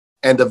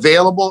and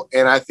available,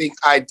 and I think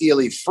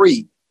ideally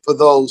free for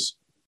those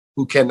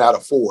who cannot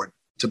afford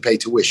to pay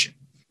tuition.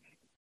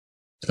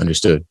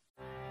 Understood.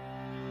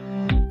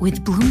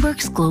 With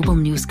Bloomberg's global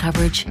news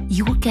coverage,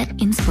 you will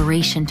get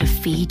inspiration to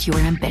feed your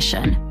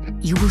ambition.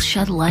 You will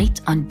shed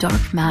light on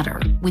dark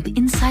matter with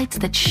insights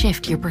that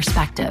shift your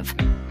perspective.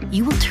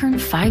 You will turn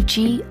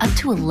 5G up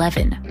to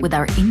 11 with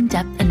our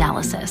in-depth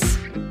analysis.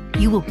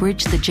 You will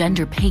bridge the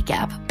gender pay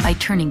gap by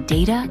turning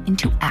data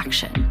into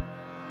action.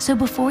 So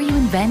before you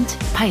invent,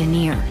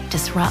 pioneer,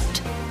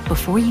 disrupt,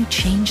 before you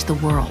change the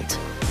world,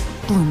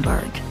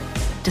 Bloomberg.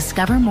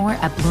 Discover more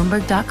at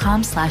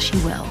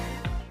Bloomberg.com/youwill.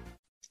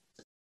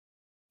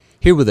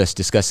 Here with us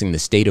discussing the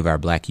state of our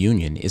Black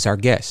Union is our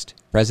guest,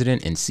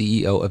 President and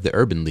CEO of the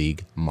Urban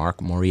League, Mark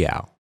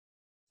Morial.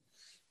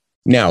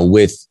 Now,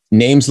 with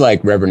names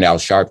like Reverend Al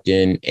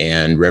Sharpton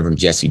and Reverend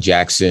Jesse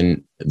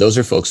Jackson, those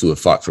are folks who have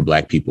fought for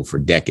Black people for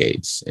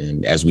decades.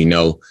 And as we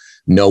know,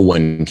 no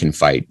one can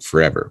fight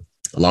forever.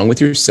 Along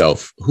with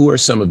yourself, who are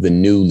some of the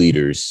new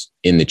leaders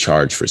in the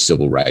charge for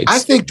civil rights? I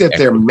think that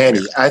there are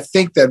many. I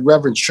think that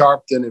Reverend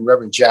Sharpton and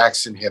Reverend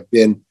Jackson have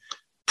been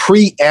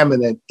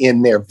preeminent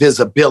in their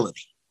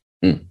visibility.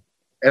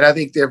 And I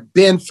think there have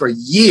been for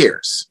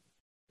years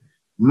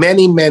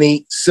many,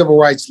 many civil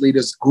rights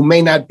leaders who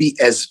may not be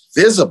as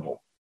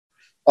visible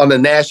on the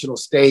national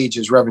stage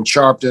as Reverend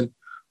Sharpton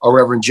or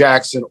Reverend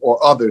Jackson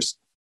or others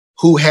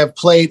who have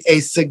played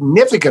a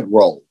significant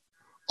role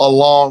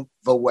along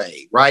the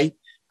way, right?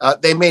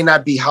 They may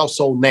not be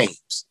household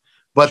names,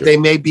 but they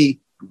may be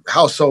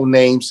household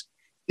names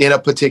in a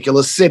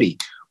particular city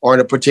or in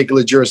a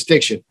particular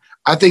jurisdiction.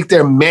 I think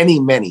there are many,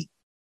 many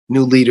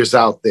new leaders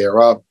out there.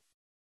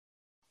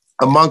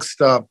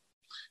 Amongst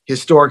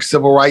historic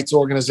civil rights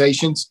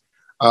organizations,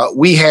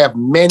 we have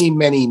many,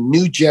 many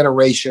new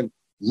generation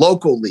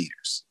local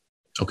leaders.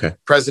 Okay.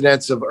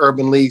 Presidents of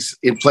urban leagues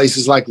in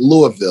places like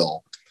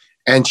Louisville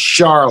and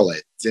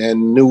Charlotte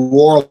and New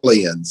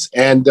Orleans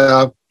and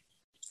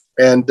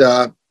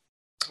Atlanta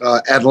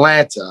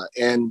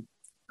and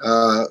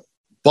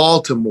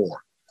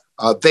Baltimore.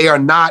 They are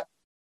not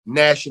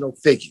national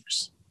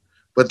figures,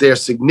 but they're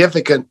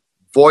significant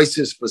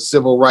voices for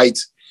civil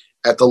rights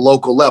at the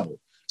local level.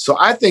 So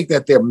I think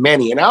that there are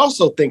many. And I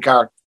also think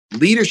our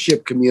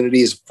leadership community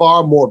is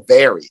far more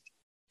varied.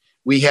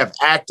 We have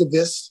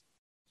activists,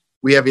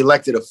 we have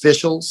elected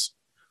officials,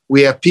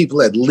 we have people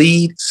that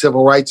lead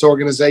civil rights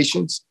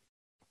organizations.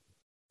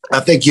 I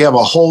think you have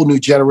a whole new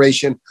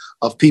generation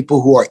of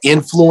people who are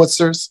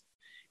influencers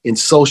in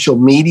social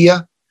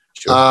media,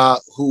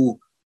 who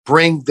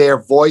bring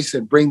their voice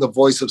and bring the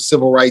voice of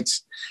civil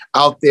rights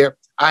out there.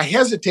 I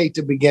hesitate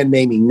to begin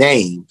naming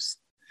names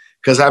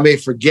because I may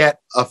forget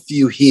a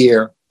few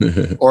here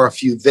or a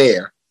few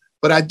there.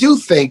 But I do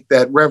think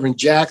that Reverend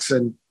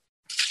Jackson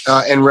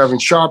and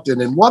Reverend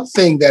Sharpton, and one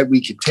thing that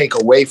we can take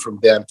away from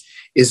them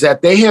is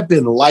that they have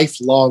been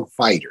lifelong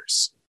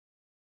fighters.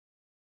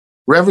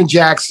 Reverend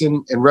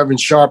Jackson and Reverend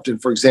Sharpton,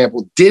 for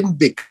example, didn't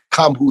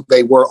become who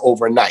they were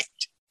overnight.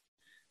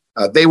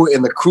 They were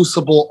in the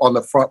crucible on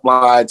the front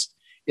lines.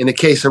 In the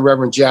case of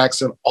Reverend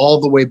Jackson, all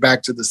the way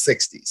back to the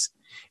 60s.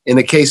 In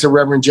the case of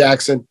Reverend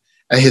Jackson,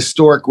 a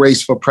historic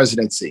race for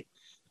presidency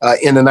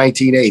in the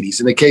 1980s.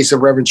 In the case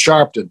of Reverend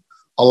Sharpton,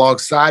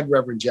 alongside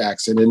Reverend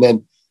Jackson, and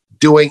then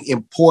doing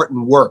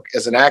important work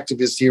as an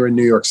activist here in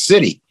New York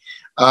City.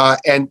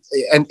 And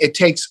it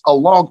takes a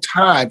long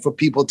time for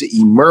people to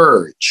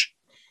emerge,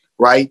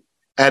 right,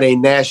 at a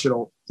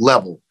national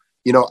level.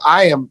 You know,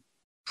 I am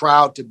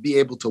proud to be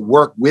able to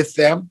work with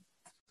them.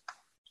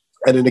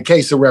 And in the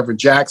case of Reverend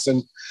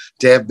Jackson,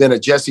 to have been a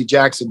Jesse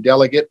Jackson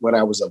delegate when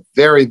I was a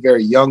very,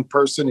 very young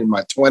person in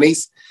my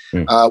 20s,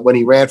 when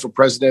he ran for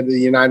president of the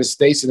United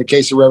States. In the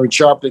case of Reverend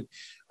Sharpton,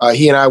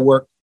 he and I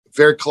worked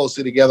very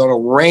closely together on a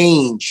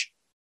range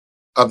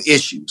of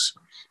issues.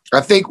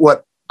 I think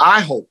what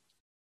I hope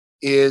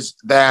is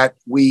that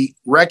we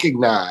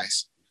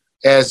recognize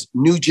as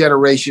new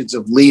generations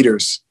of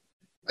leaders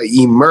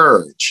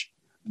emerge,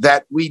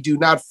 that we do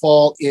not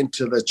fall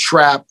into the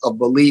trap of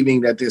believing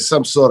that there's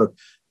some sort of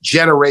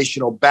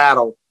generational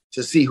battle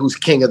to see who's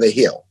king of the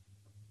hill,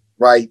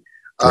 right?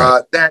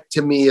 That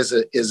to me is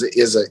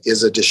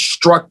a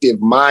destructive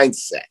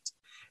mindset.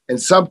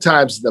 And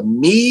sometimes the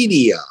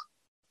media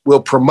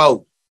will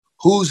promote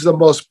who's the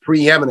most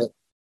preeminent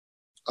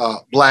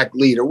Black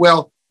leader.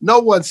 Well, no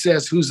one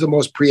says who's the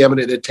most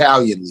preeminent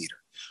Italian leader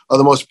or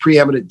the most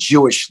preeminent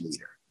Jewish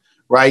leader,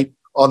 right?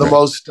 Or the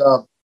most,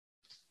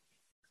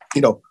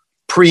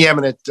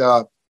 preeminent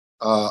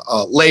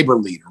labor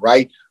leader,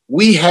 right?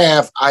 We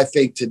have, I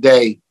think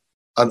today,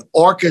 an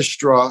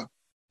orchestra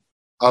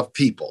of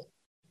people,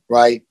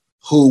 right,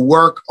 who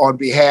work on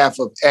behalf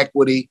of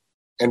equity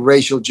and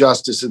racial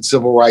justice and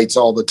civil rights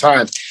all the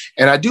time.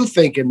 And I do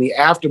think in the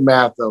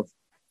aftermath of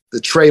the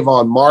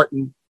Trayvon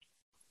Martin,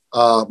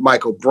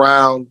 Michael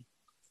Brown,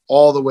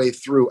 all the way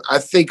through, I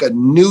think a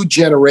new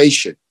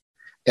generation,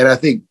 and I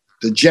think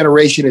the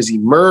generation has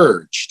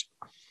emerged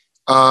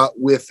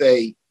with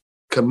a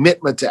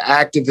commitment to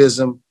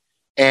activism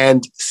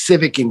and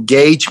civic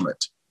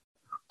engagement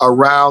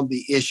around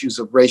the issues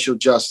of racial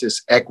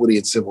justice, equity,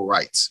 and civil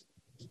rights.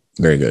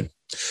 Very good.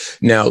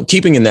 Now,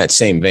 keeping in that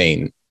same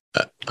vein,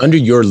 under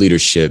your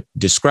leadership,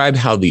 describe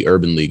how the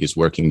Urban League is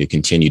working to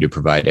continue to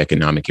provide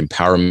economic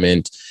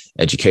empowerment,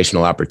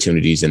 educational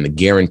opportunities, and the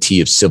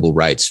guarantee of civil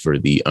rights for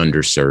the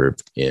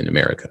underserved in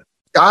America.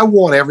 I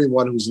want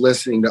everyone who's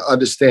listening to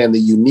understand the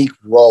unique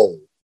role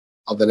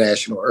of the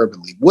National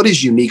Urban League. What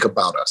is unique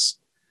about us?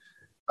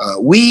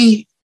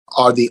 We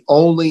are the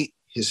only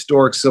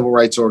historic civil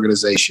rights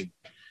organization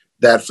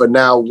that for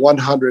now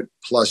 100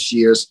 plus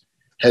years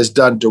has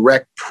done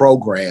direct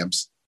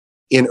programs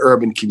in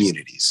urban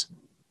communities.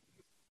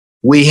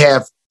 We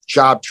have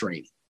job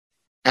training,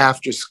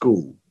 after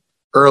school,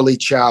 early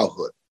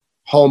childhood,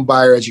 home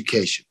buyer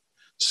education,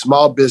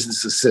 small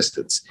business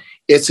assistance.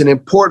 It's an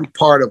important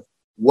part of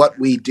what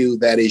we do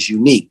that is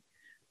unique.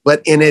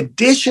 But in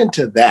addition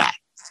to that,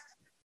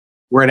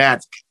 we're an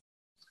advocate.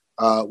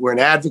 We're an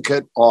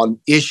advocate on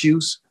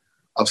issues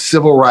of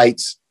civil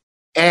rights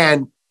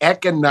and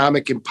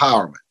economic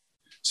empowerment.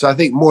 So I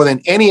think more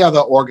than any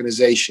other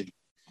organization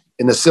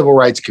in the civil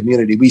rights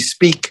community, we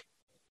speak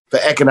for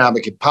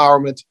economic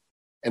empowerment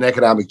and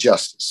economic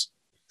justice.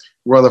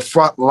 We're on the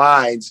front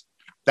lines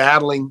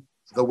battling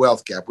the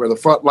wealth gap. We're on the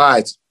front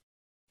lines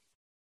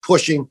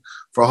pushing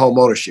for home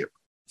ownership,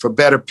 for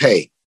better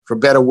pay, for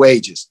better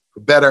wages,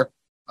 for better,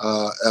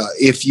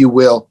 if you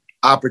will,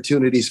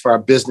 opportunities for our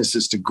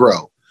businesses to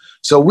grow.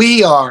 So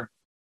we are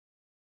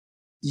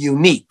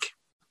unique.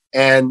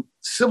 And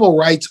civil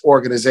rights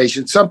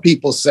organizations, some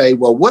people say,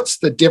 well, what's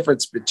the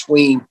difference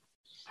between,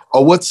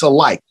 or what's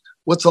alike?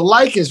 What's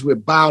alike is we're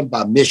bound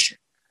by mission.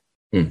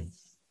 And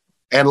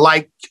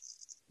like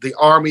the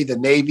Army, the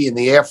Navy, and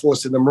the Air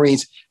Force and the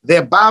Marines,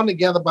 they're bound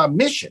together by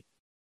mission.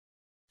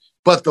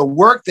 But the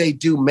work they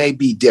do may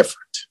be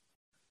different.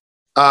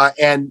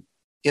 And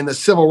in the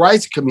civil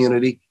rights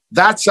community,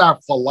 that's our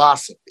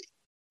philosophy.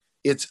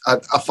 It's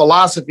a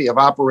philosophy of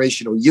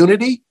operational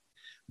unity,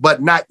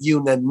 but not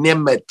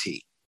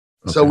unanimity.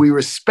 Okay. So we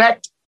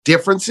respect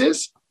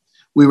differences.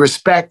 We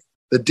respect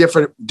the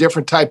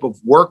different type of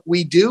work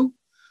we do,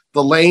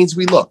 the lanes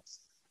we look.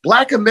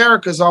 Black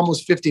America is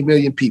almost 50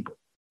 million people,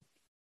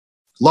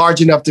 large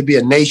enough to be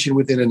a nation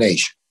within a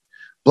nation.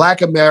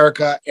 Black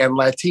America and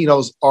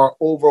Latinos are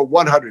over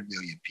 100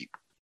 million people.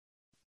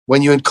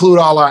 When you include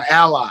all our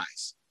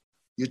allies,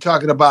 you're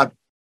talking about,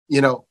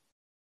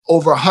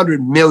 over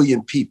 100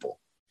 million people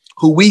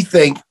who we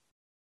think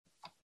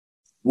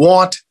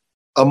want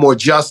a more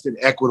just and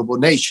equitable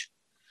nation.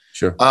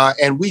 Sure.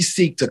 And we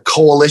seek to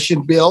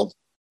coalition build,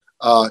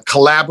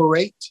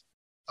 collaborate,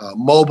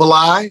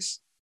 mobilize,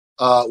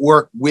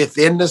 work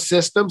within the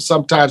system,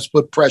 sometimes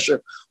put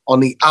pressure on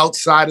the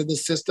outside of the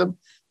system.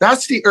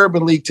 That's the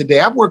Urban League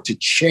today. I've worked to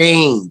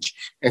change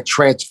and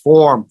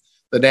transform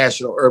the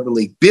National Urban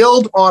League,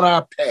 build on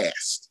our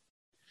past,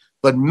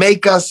 but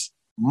make us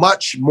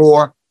much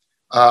more,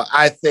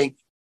 I think,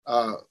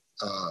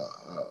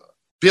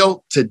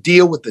 built to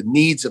deal with the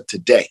needs of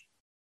today.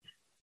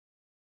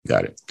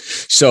 Got it.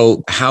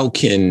 So how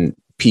can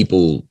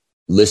people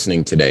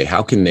listening today,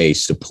 how can they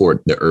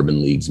support the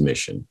Urban League's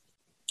mission?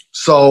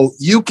 So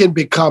you can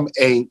become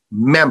a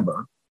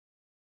member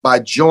by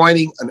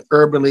joining an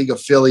Urban League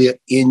affiliate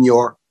in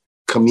your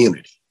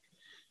community.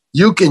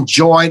 You can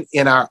join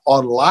in our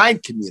online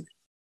community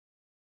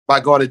by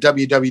going to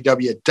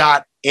www.nul.org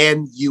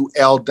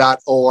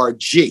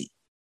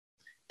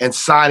and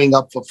signing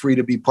up for free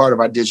to be part of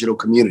our digital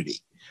community,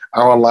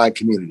 our online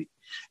community.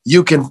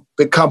 You can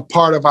become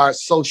part of our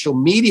social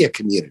media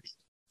community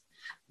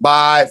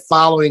by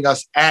following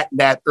us at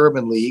Nat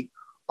Urban League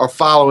or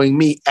following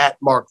me at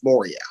Mark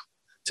Morial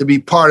to be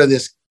part of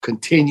this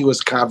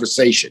continuous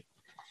conversation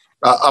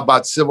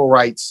about civil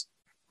rights,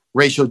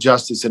 racial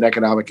justice, and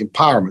economic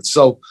empowerment.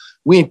 So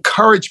we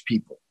encourage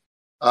people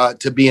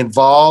to be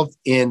involved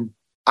in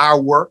our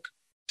work,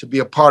 to be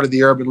a part of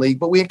the Urban League,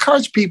 but we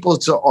encourage people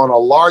to, on a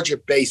larger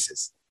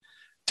basis,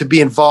 to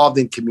be involved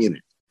in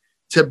community,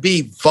 to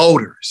be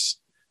voters,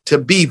 to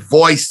be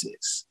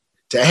voices,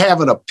 to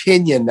have an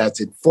opinion that's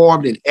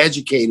informed and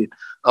educated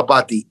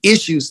about the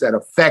issues that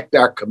affect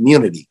our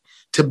community,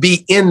 to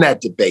be in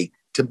that debate,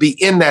 to be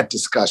in that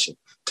discussion,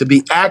 to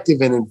be active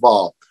and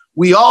involved.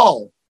 We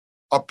all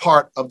are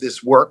part of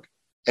this work,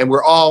 and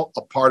we're all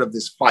a part of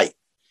this fight.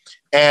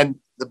 And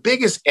the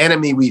biggest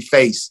enemy we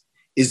face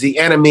is the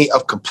enemy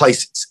of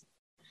complacency,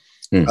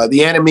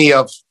 the enemy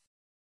of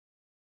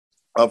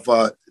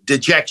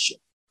dejection.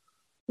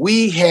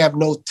 We have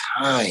no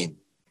time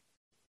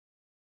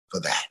for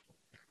that.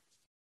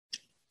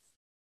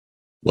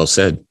 Well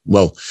said.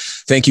 Well,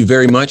 thank you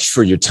very much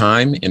for your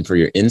time and for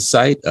your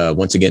insight.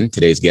 Once again,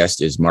 today's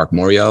guest is Mark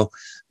Morial,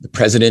 the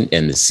president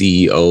and the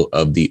CEO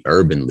of the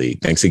Urban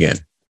League. Thanks again.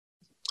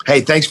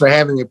 Hey, thanks for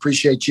having me.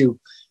 Appreciate you,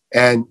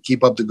 and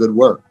keep up the good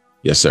work.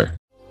 Yes, sir.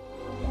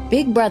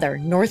 Big Brother,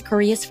 North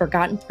Korea's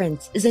Forgotten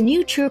Prince is a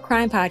new true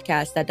crime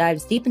podcast that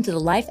dives deep into the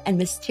life and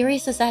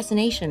mysterious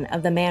assassination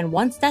of the man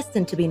once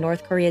destined to be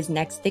North Korea's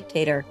next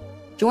dictator.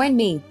 Join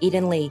me,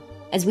 Eden Lee,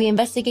 as we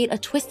investigate a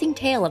twisting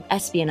tale of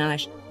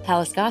espionage,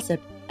 palace gossip,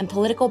 and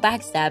political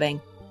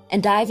backstabbing,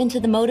 and dive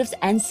into the motives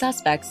and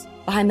suspects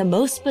behind the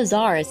most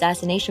bizarre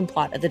assassination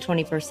plot of the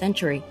 21st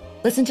century.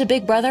 Listen to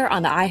Big Brother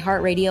on the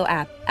iHeartRadio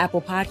app,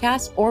 Apple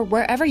Podcasts, or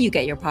wherever you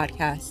get your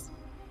podcasts.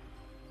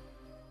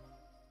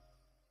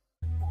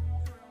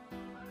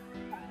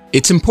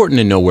 It's important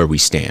to know where we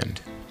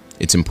stand.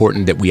 It's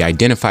important that we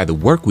identify the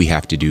work we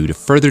have to do to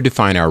further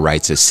define our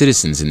rights as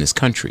citizens in this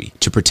country,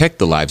 to protect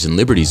the lives and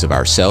liberties of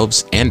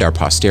ourselves and our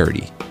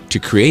posterity, to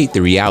create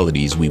the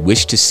realities we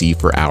wish to see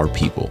for our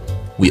people.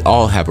 We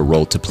all have a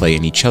role to play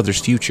in each other's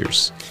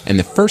futures, and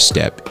the first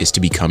step is to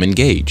become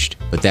engaged,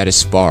 but that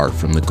is far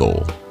from the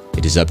goal.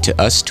 It is up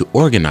to us to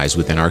organize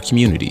within our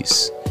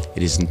communities.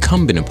 It is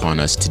incumbent upon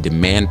us to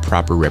demand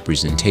proper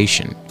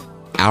representation.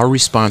 Our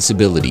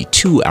responsibility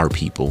to our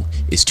people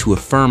is to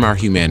affirm our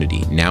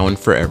humanity now and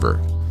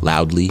forever,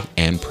 loudly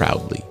and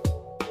proudly.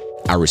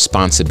 Our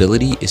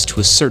responsibility is to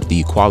assert the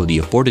equality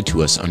afforded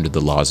to us under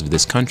the laws of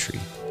this country.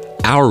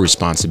 Our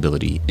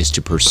responsibility is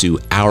to pursue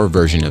our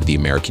version of the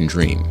American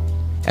dream.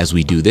 As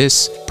we do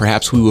this,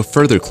 perhaps we will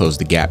further close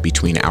the gap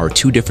between our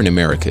two different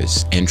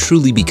Americas and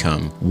truly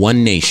become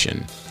one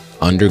nation,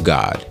 under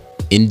God,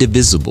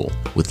 indivisible,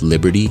 with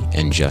liberty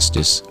and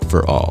justice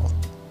for all.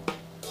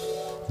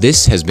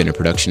 This has been a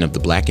production of the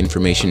Black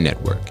Information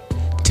Network.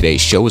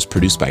 Today's show was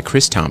produced by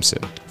Chris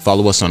Thompson.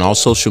 Follow us on all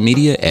social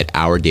media at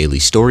Our Daily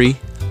Story.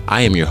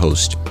 I am your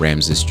host,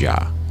 Ramses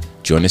Ja.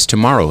 Join us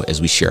tomorrow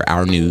as we share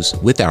our news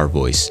with our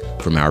voice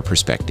from our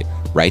perspective,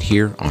 right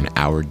here on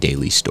Our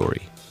Daily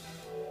Story.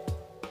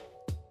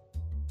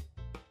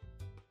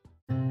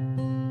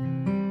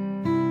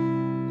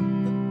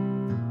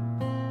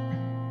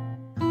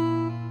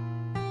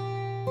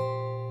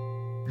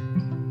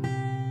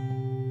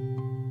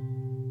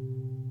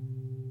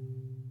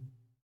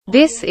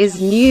 This is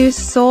News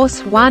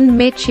Source 1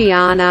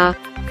 Michiana,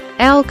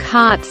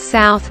 Elkhart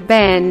South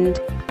Bend.